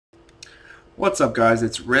What's up, guys?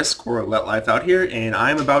 It's Risk or Let Life Out here, and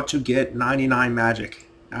I'm about to get 99 magic.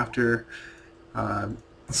 After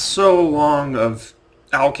so long of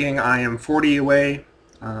alching, I am 40 away.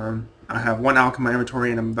 I have one alch in my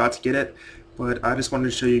inventory and I'm about to get it, but I just wanted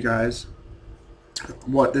to show you guys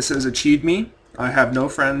what this has achieved me. I have no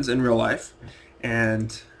friends in real life,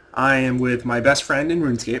 and I am with my best friend in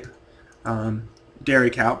Runescape, Dairy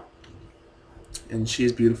Cow, and she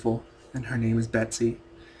is beautiful, and her name is Betsy.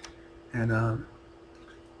 And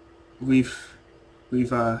we've we're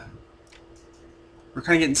kind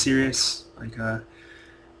of getting serious.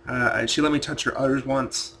 She let me touch her udders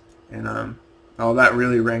once, and oh, that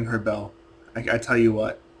really rang her bell. I tell you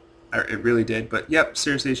what, it really did. But yep,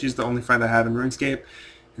 seriously, she's the only friend I have in RuneScape,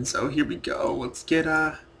 and so here we go. Let's get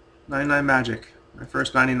 99 magic. My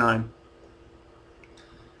first 99.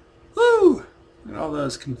 Woo! Look at all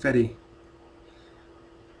those confetti.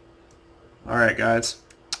 All right, guys.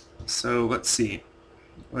 So let's see.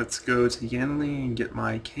 Let's go to Yanli and get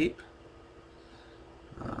my cape.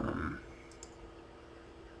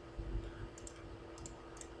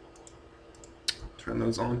 Turn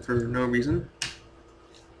those on for no reason.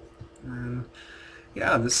 And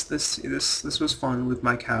yeah, this was fun with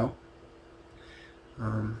my cow.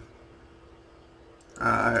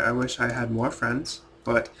 I wish I had more friends,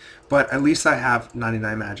 but at least I have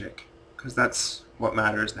 99 magic, because that's what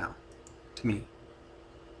matters now to me.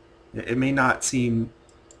 It may not seem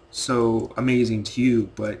so amazing to you,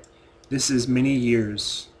 but this is many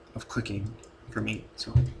years of clicking for me.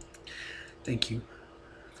 So thank you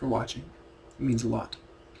for watching. It means a lot.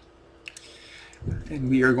 And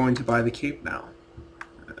we are going to buy the cape now.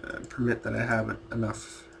 Permit that I have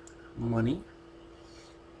enough money.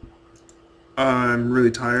 I'm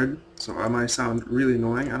really tired, so I might sound really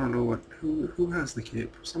annoying. I don't know who has the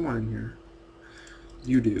cape. Someone in here.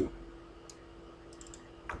 You do.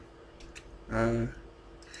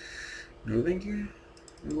 No thank you?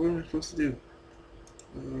 What am I supposed to do?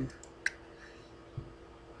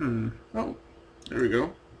 Oh, there we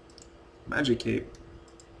go. Magic cape.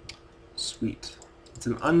 Sweet. It's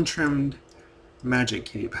an untrimmed magic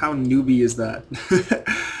cape. How newbie is that?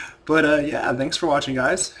 But yeah, thanks for watching,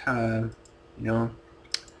 guys. Have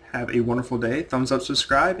a wonderful day. Thumbs up,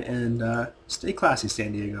 subscribe, and stay classy,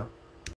 San Diego.